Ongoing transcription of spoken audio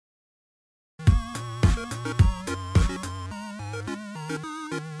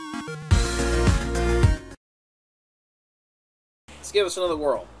Let's give us another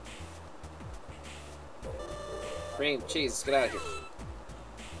whirl. Cream cheese. Let's get out of here.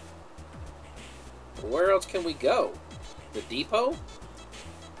 Where else can we go? The depot?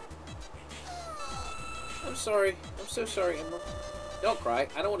 I'm sorry. I'm so sorry, Emerl. Don't cry.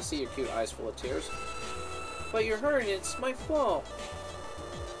 I don't want to see your cute eyes full of tears. But you're hurting. It's my fault.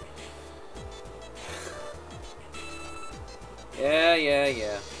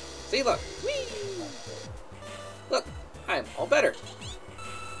 Yeah. See, look. Whee! Look, I'm all better.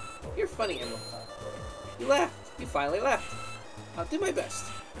 You're funny, Emerl. You laughed. You finally laughed. I'll do my best.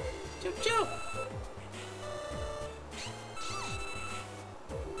 Jump, jump.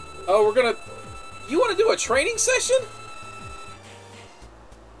 Oh, we're gonna... You want to do a training session?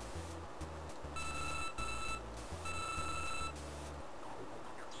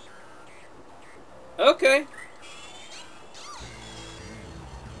 Okay.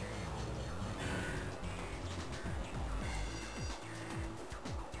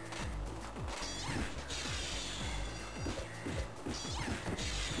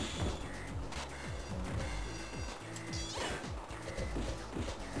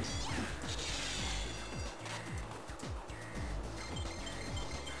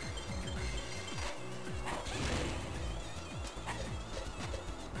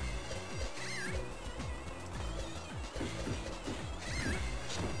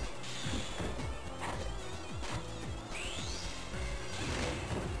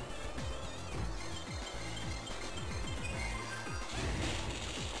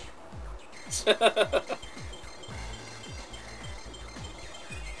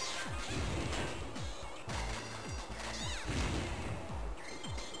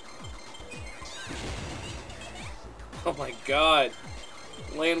 Oh my god.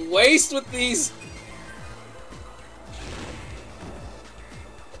 Laying waste with these.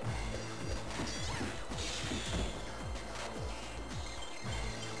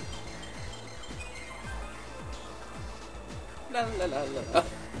 La la la la.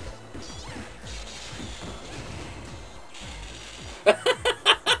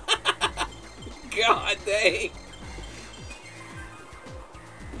 God dang.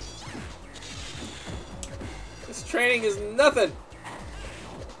 This training is nothing.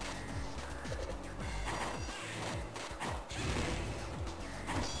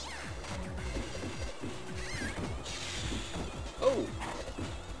 Oh.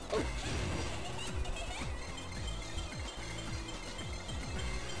 Oh.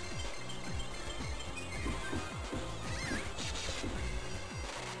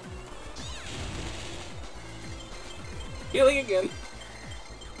 Healing again.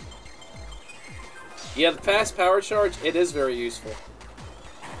 Yeah, the fast power charge, it is very useful.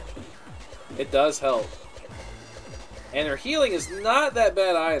 It does help. And her healing is not that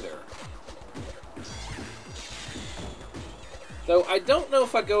bad either. Though I don't know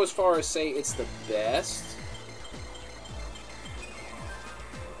if I'd go as far as say it's the best.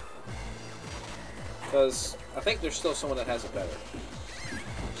 Because I think there's still someone that has it better.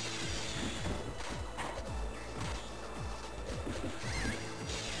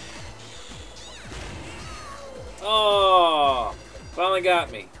 Oh, finally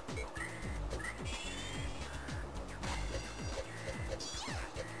got me.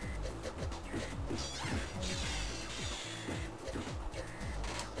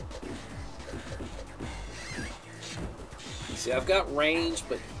 See, I've got range,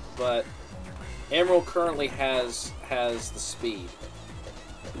 but Emerl currently has the speed.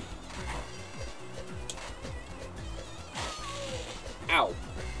 Ow.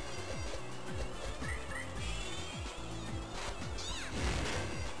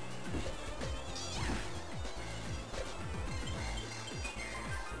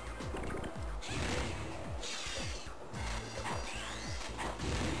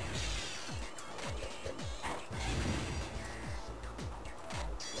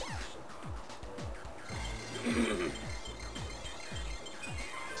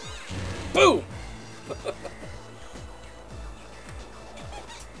 Boom!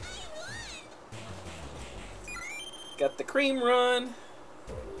 Got the cream run.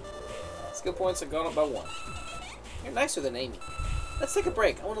 Skill points have gone up by 1. You're nicer than Amy. Let's take a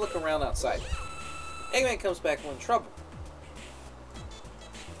break. I want to look around outside. Eggman comes back when in trouble.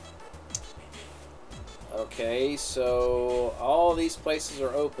 Okay, so all these places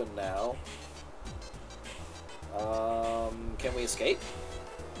are open now. Can we escape?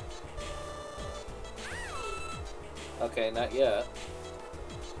 Okay, not yet.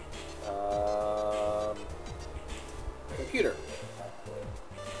 Computer.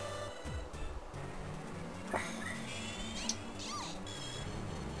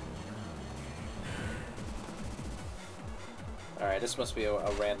 Alright, Alright, this must be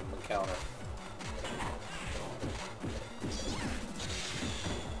a random encounter.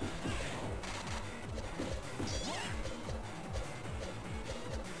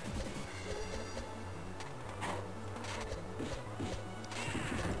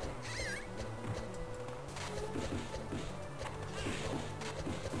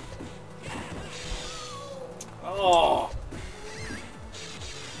 Oh!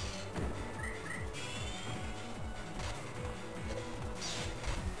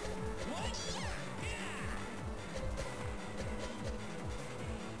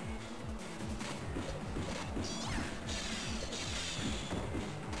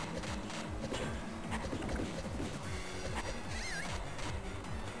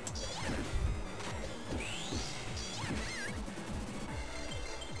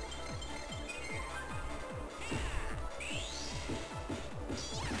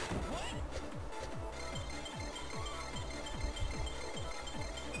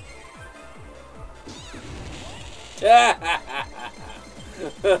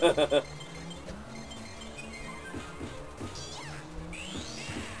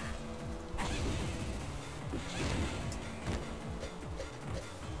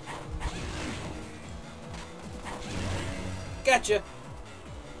 Gotcha.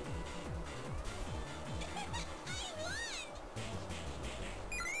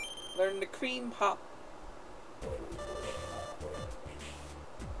 Learn the cream hop.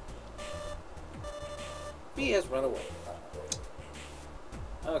 He has run away.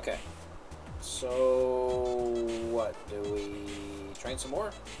 Okay. So what? Do we train some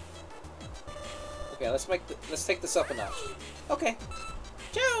more? Okay, let's take this up a notch. Okay.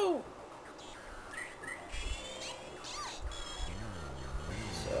 Joe.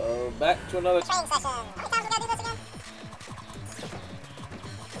 So back to another training session. How many times we gotta do this again?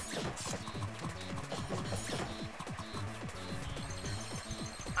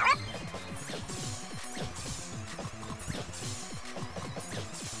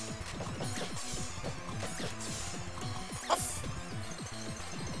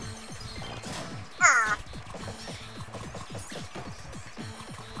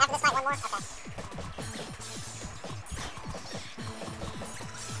 After this fight, one more? Okay.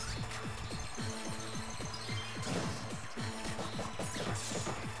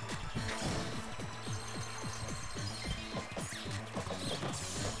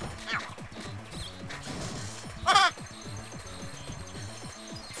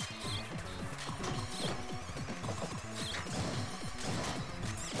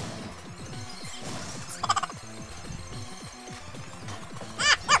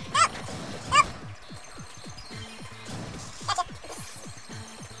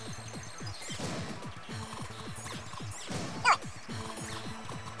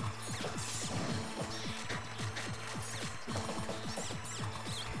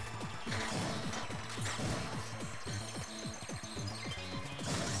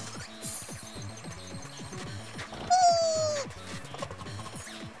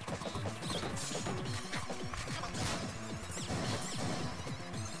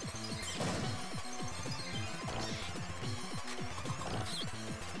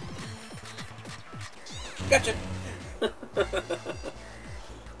 Gotcha.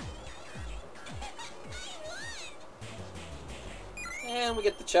 And we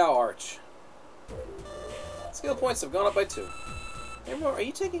get the Chow Arch. Skill points have gone up by 2. Emerl, are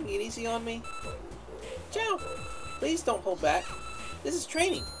you taking it easy on me? Chow, please don't hold back. This is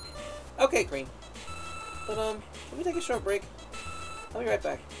training. Okay, Cream. But, can we take a short break? I'll be right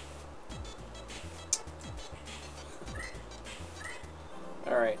back.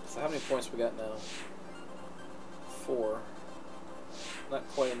 Alright, so how many points we got now? 4. Not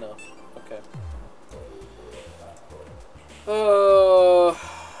quite enough. Okay.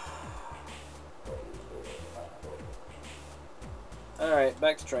 Alright,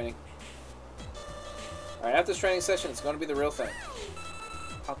 back to training. Alright, after this training session, it's going to be the real thing.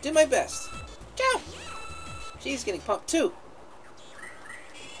 I'll do my best. Ciao! She's getting pumped too.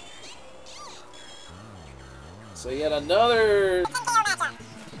 So yet another...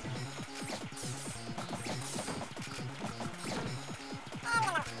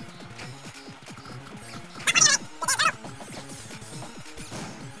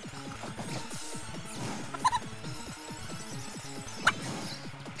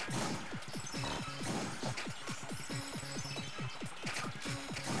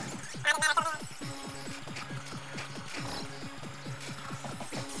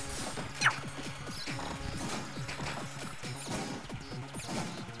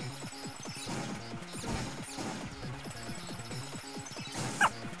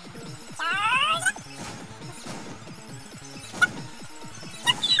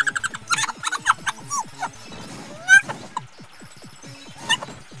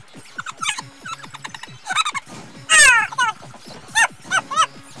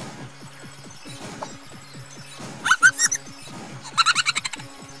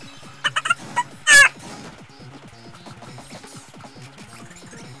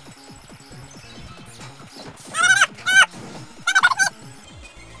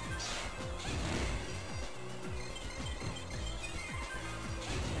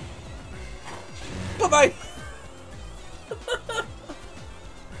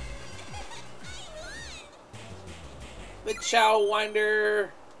 stupid Chow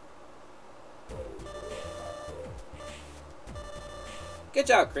Winder! Good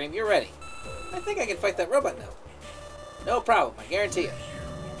job, Cream. You're ready. I think I can fight that robot now. No problem. I guarantee it.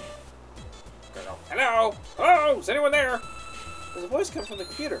 Hello? Hello? Is anyone there? There's a voice coming from the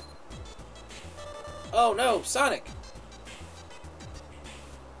computer. Oh no, Sonic!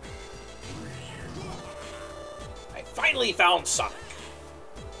 I finally found Sonic.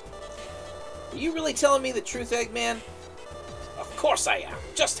 Are you really telling me the truth, Eggman? Of course I am.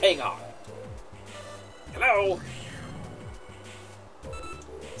 Just hang on. Hello?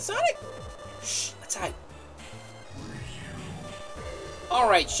 Sonic? Shh, let's hide.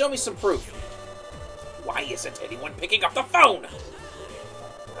 Alright, show me some proof. Why isn't anyone picking up the phone?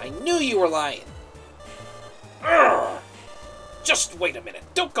 I knew you were lying. Urgh! Just wait a minute.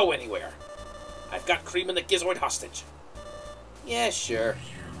 Don't go anywhere. I've got Cream and the Gizoid hostage. Yeah, sure.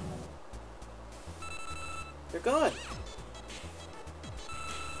 They're gone.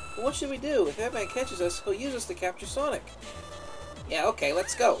 Well, what should we do? If Eggman catches us, he'll use us to capture Sonic. Yeah, okay,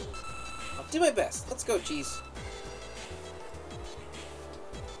 let's go. I'll do my best. Let's go, Cheese.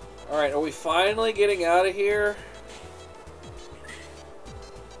 Alright, are we finally getting out of here?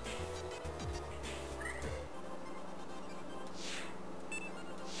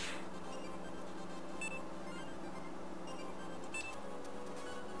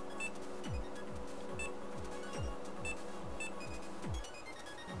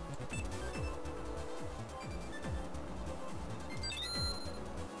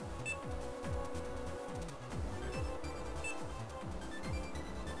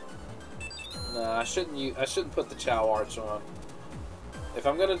 No, I shouldn't put the Chow Arch on. If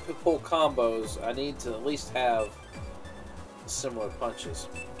I'm gonna pull combos, I need to at least have similar punches.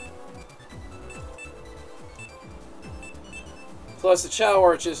 Plus, the Chow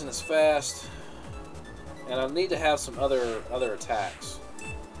Arch isn't as fast, and I need to have some other attacks.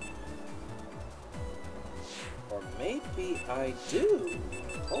 Or maybe I do.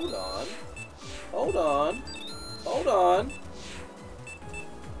 Hold on. Hold on. Hold on.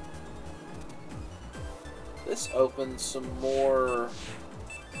 This opens some more...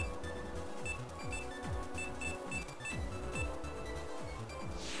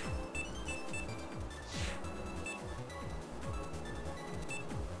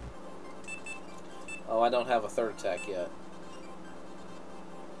 Oh, I don't have a third attack yet.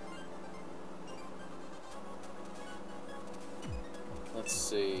 Let's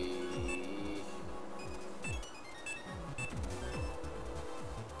see...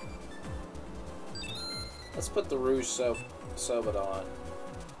 Let's put the Rouge Sobat on.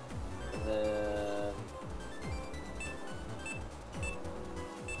 And then...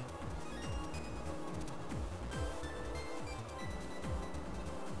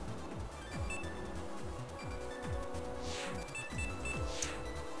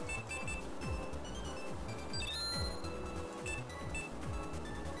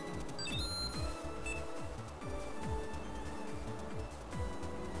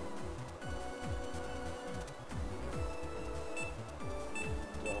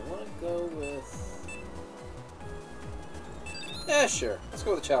 go with... Yeah, sure. Let's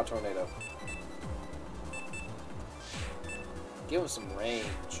go with the Chow Tornado. Give him some range.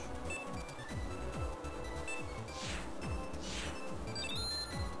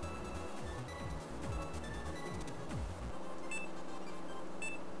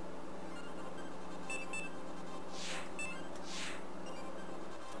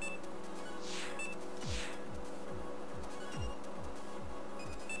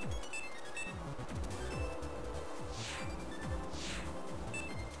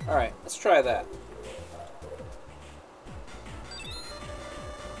 Alright, let's try that.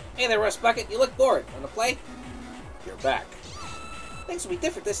 Hey there, Rust Bucket. You look bored. Wanna play? You're back. Things will be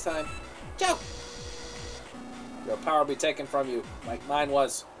different this time. Ciao! Your power will be taken from you, like mine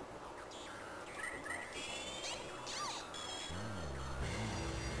was.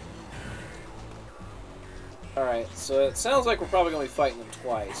 Alright, so it sounds like we're probably going to be fighting them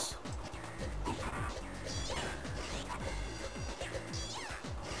twice.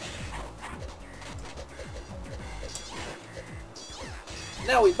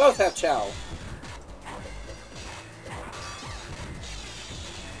 Now we both have Chow.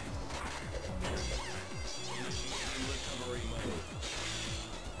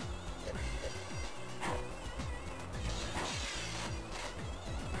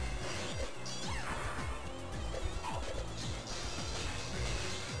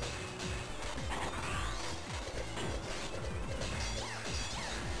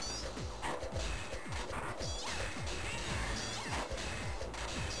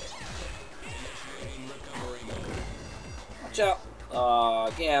 Watch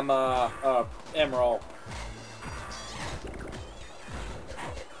out. Gamma. Emerl.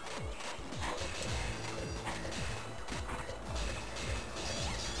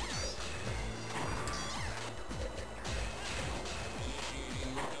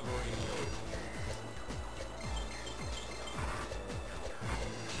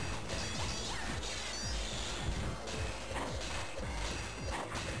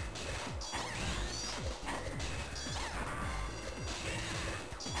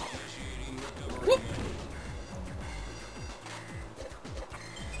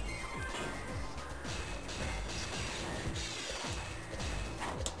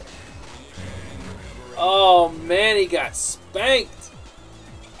 Oh man, he got spanked.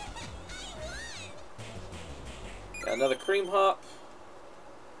 Got another cream hop.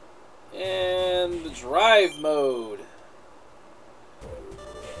 And the drive mode.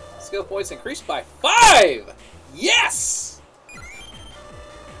 Skill points increased by 5! Yes!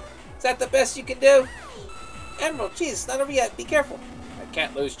 Is that the best you can do? Emerl, jeez, it's not over yet. Be careful. I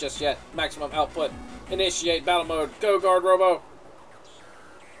can't lose just yet. Maximum output. Initiate battle mode. Go, guard robo.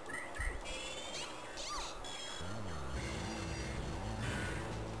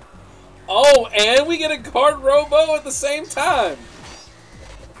 Oh, and we get a guard robo at the same time.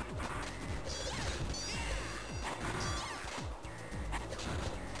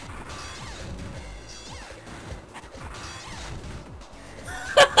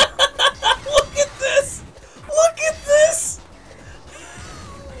 Look at this! Look at this!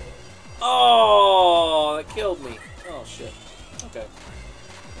 Oh, that killed me. Oh, shit. Okay.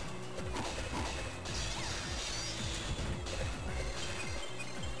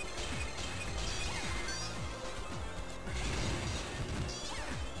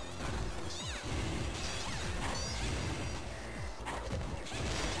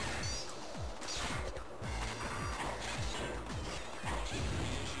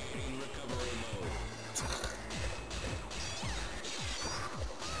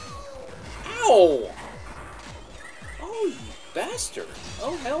 Ow! Oh, you bastard.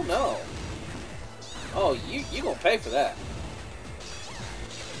 Oh, hell no. Oh, you gonna pay for that.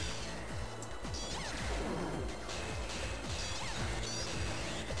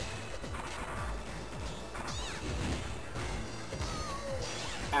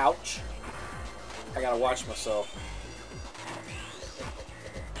 Ouch. I gotta watch myself.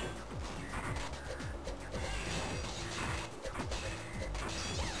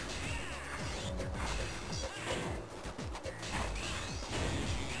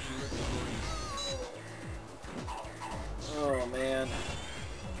 Oh, man.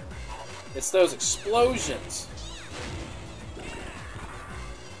 It's those explosions.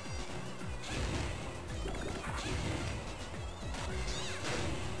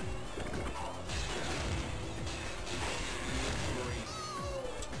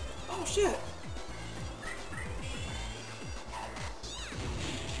 Oh, shit.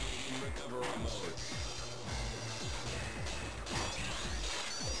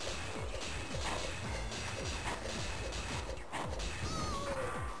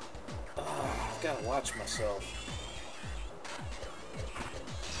 I've got to watch myself.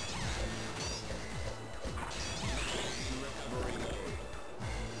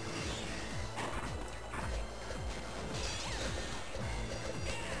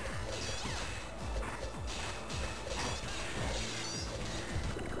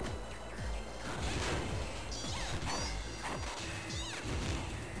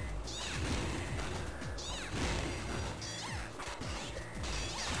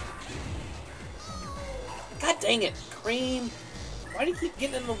 God dang it, Cream! Why do you keep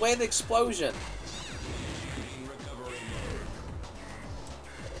getting in the way of the explosion?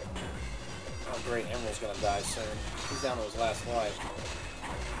 Oh great, Emerald's gonna die soon. He's down to his last life.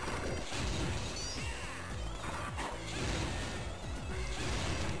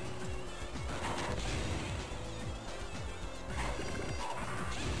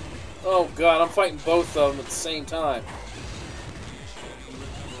 Oh god, I'm fighting both of them at the same time.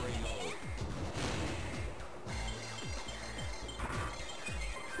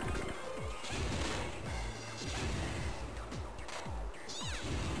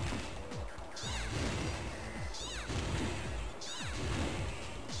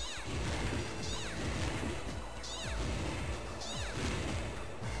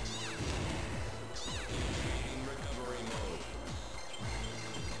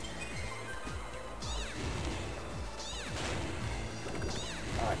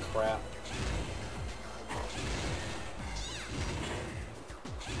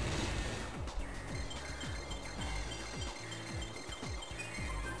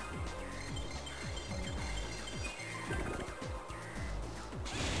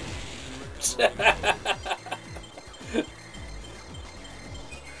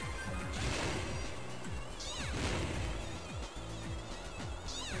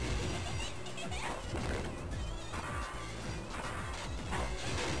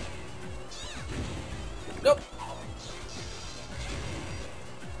 Nope.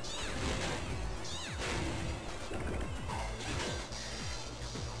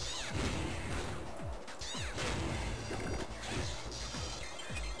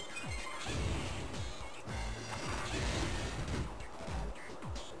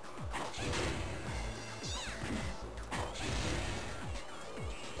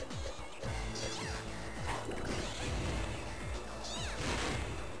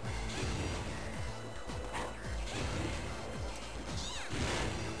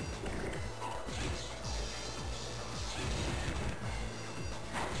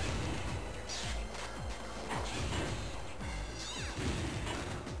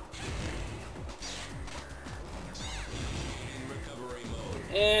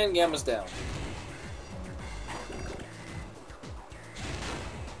 And Gamma's down.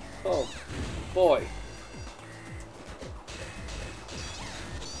 Oh, boy.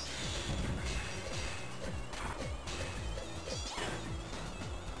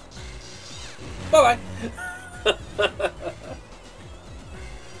 Bye-bye.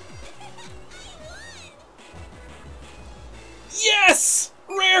 Yes!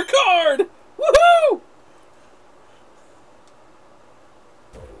 Rare card! Woohoo!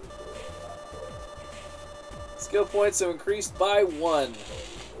 Skill points have increased by 1.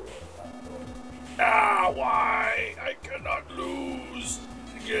 Ah, why? I cannot lose.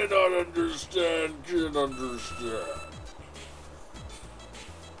 Cannot understand. Can't understand.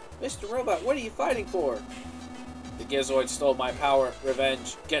 Mr. Robot, what are you fighting for? The Gizoid stole my power.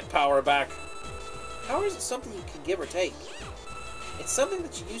 Revenge. Get power back. Power isn't something you can give or take. It's something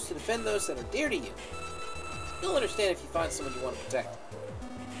that you use to defend those that are dear to you. You'll understand if you find someone you want to protect.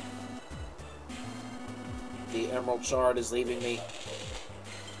 The Emerald Shard is leaving me.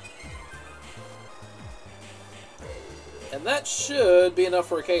 And that should be enough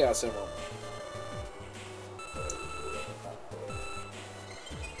for a Chaos Emerald.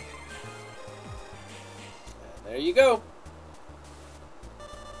 And there you go.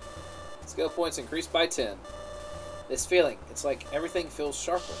 Skill points increased by 10. This feeling, it's like everything feels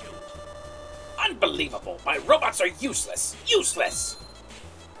sharper. Unbelievable! My robots are useless! Useless!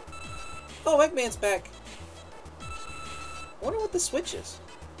 Oh, Eggman's back. I wonder what the switch is.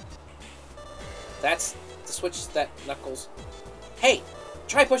 That's the switch that Knuckles... Hey!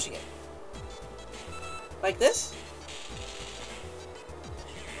 Try pushing it. Like this?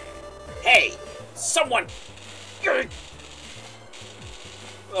 Hey! Someone!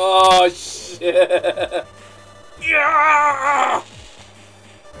 Oh, shit! Yeah!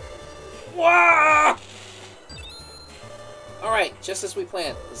 Wah! Alright, just as we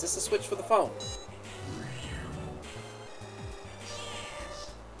planned. Is this the switch for the phone?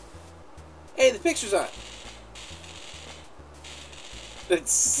 Hey, the picture's on!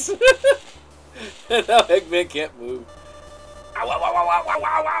 It's... now Eggman can't move. Ow, ow, ow, ow, ow,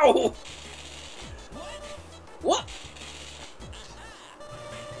 ow, ow! What?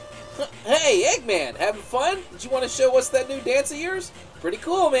 Hey, Eggman! Having fun? Did you want to show us that new dance of yours? Pretty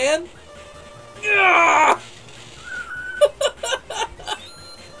cool, man!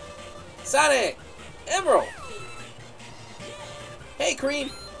 Sonic! Emerl! Hey,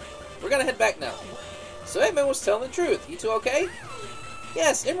 Cream! We're gonna head back now. So Eggman was telling the truth. You two okay?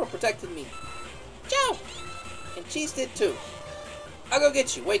 Yes, Emerl protected me. Ciao! And Cheese did too. I'll go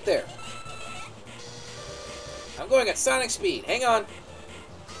get you. Wait there. I'm going at Sonic speed. Hang on.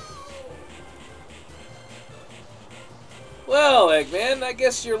 Well, Eggman, I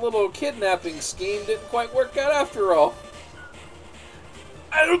guess your little kidnapping scheme didn't quite work out after all.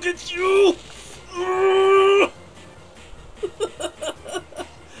 I'll get you!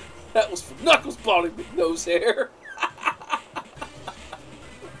 That was from Knuckles' body with nose hair.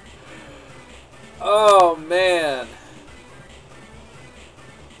 Oh, man.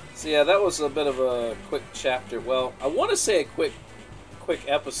 So yeah, that was a bit of a quick chapter. Well, I want to say a quick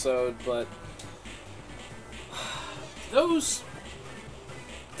episode, but those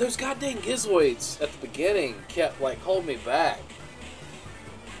goddamn Gizoids at the beginning kept like holding me back.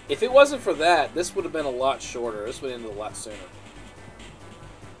 If it wasn't for that, this would have been a lot shorter. This would have ended a lot sooner.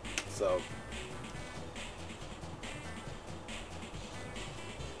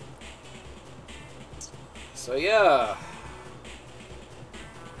 So yeah,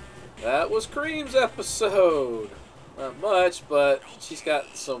 that was Cream's episode. Not much, but she's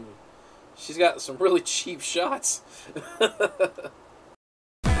got some really cheap shots.